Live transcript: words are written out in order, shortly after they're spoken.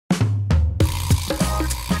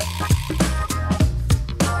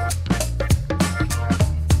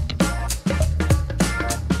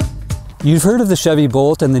You've heard of the Chevy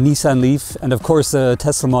Bolt and the Nissan Leaf, and of course the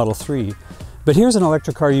Tesla Model 3. But here's an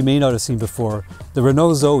electric car you may not have seen before, the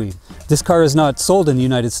Renault Zoe. This car is not sold in the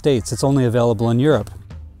United States, it's only available in Europe.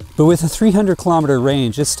 But with a 300-kilometer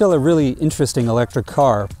range, it's still a really interesting electric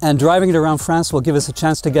car. And driving it around France will give us a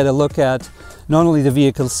chance to get a look at not only the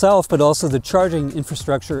vehicle itself, but also the charging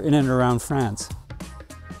infrastructure in and around France.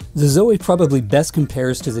 The Zoe probably best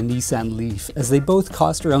compares to the Nissan Leaf, as they both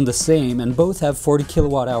cost around the same and both have 40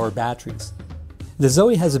 kilowatt-hour batteries. The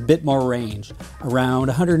Zoe has a bit more range, around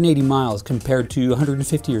 180 miles compared to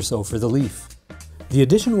 150 or so for the Leaf. The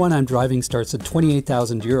Edition 1 I'm driving starts at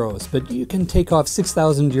 28,000 euros, but you can take off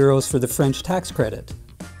 6,000 euros for the French tax credit.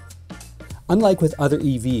 Unlike with other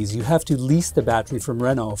EVs, you have to lease the battery from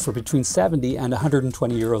Renault for between 70 and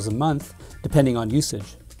 120 euros a month, depending on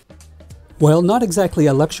usage. While not exactly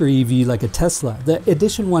a luxury EV like a Tesla, the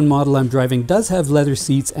Edition 1 model I'm driving does have leather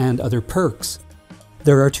seats and other perks.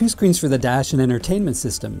 There are two screens for the dash and entertainment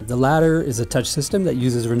system. The latter is a touch system that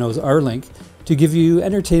uses Renault's R-Link to give you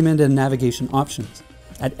entertainment and navigation options.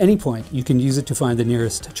 At any point, you can use it to find the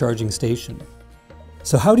nearest charging station.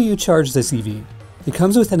 So how do you charge this EV? It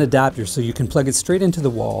comes with an adapter so you can plug it straight into the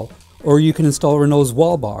wall, or you can install Renault's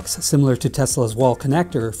wall box, similar to Tesla's wall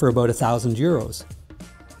connector, for about 1,000 euros.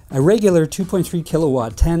 A regular 2.3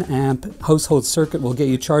 kilowatt 10 amp household circuit will get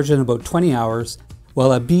you charged in about 20 hours,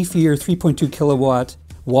 while a beefier 3.2 kilowatt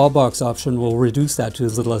wall box option will reduce that to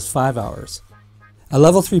as little as 5 hours. A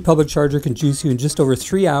level 3 public charger can juice you in just over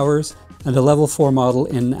 3 hours, and a level 4 model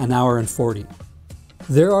in an hour and 40.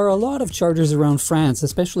 There are a lot of chargers around France,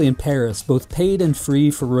 especially in Paris, both paid and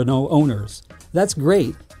free for Renault owners. That's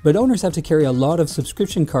great, but owners have to carry a lot of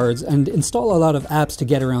subscription cards and install a lot of apps to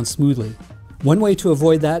get around smoothly. One way to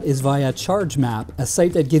avoid that is via ChargeMap, a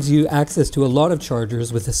site that gives you access to a lot of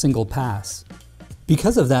chargers with a single pass.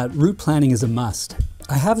 Because of that, route planning is a must.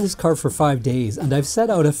 I have this car for 5 days and I've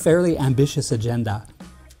set out a fairly ambitious agenda.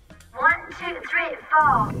 1, 2,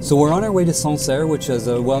 3, 4. So we're on our way to Sancerre, which is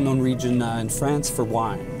a well-known region in France for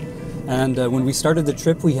wine. And when we started the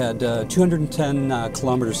trip, we had 210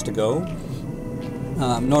 kilometers to go.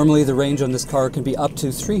 Normally the range on this car can be up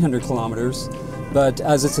to 300 kilometers. But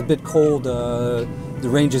as it's a bit cold, the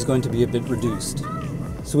range is going to be a bit reduced.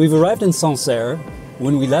 So we've arrived in Sancerre.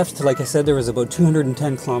 When we left, like I said, there was about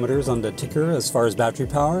 210 kilometers on the ticker as far as battery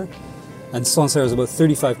power. And Sancerre is about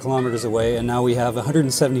 35 kilometers away, and now we have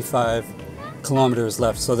 175 kilometers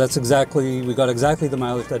left. So that's we got exactly the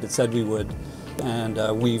mileage that it said we would.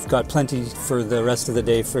 And we've got plenty for the rest of the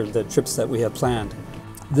day for the trips that we have planned.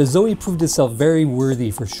 The Zoe proved itself very worthy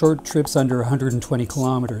for short trips under 120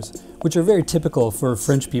 kilometers, which are very typical for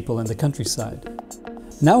French people in the countryside.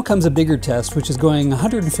 Now comes a bigger test, which is going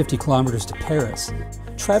 150 kilometers to Paris.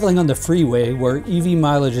 Traveling on the freeway, where EV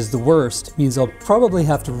mileage is the worst, means I'll probably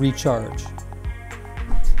have to recharge.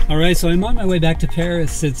 Alright, so I'm on my way back to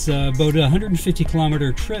Paris. It's about a 150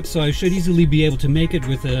 kilometer trip, so I should easily be able to make it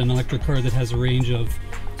with an electric car that has a range of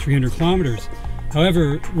 300 kilometers.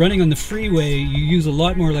 However, running on the freeway, you use a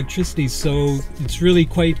lot more electricity, so it's really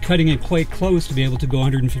cutting it quite close to be able to go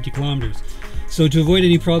 150 kilometers. So to avoid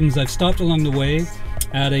any problems, I've stopped along the way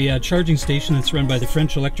at a charging station that's run by the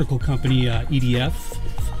French electrical company EDF.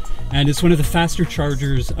 And it's one of the faster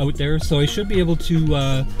chargers out there, so I should be able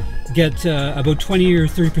to get about 20 or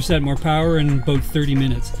 30% more power in about 30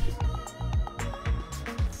 minutes.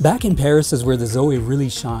 Back in Paris is where the Zoe really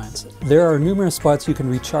shines. There are numerous spots you can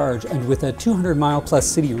recharge, and with a 200-mile plus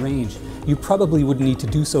city range, you probably wouldn't need to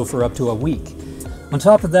do so for up to a week. On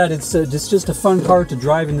top of that, it's just a fun car to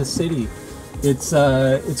drive in the city.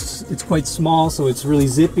 It's quite small, so it's really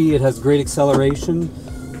zippy, it has great acceleration,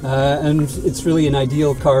 and it's really an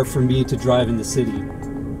ideal car for me to drive in the city.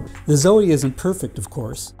 The Zoe isn't perfect, of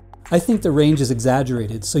course. I think the range is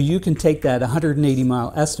exaggerated, so you can take that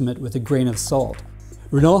 180-mile estimate with a grain of salt.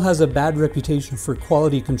 Renault has a bad reputation for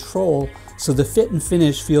quality control, so the fit and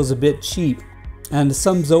finish feels a bit cheap, and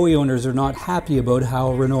some Zoe owners are not happy about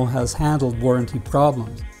how Renault has handled warranty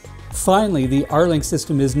problems. Finally, the R-Link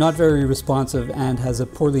system is not very responsive and has a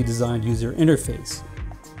poorly designed user interface.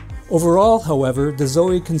 Overall, however, the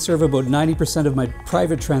Zoe can serve about 90% of my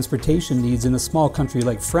private transportation needs in a small country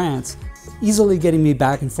like France, easily getting me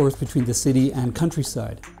back and forth between the city and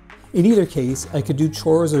countryside. In either case, I could do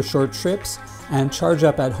chores or short trips and charge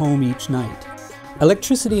up at home each night.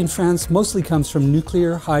 Electricity in France mostly comes from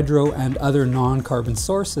nuclear, hydro, and other non-carbon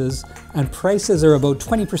sources, and prices are about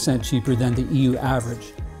 20% cheaper than the EU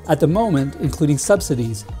average. At the moment, including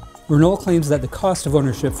subsidies, Renault claims that the cost of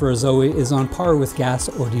ownership for a Zoe is on par with gas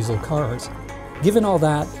or diesel cars. Given all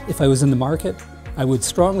that, if I was in the market, I would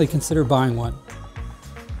strongly consider buying one.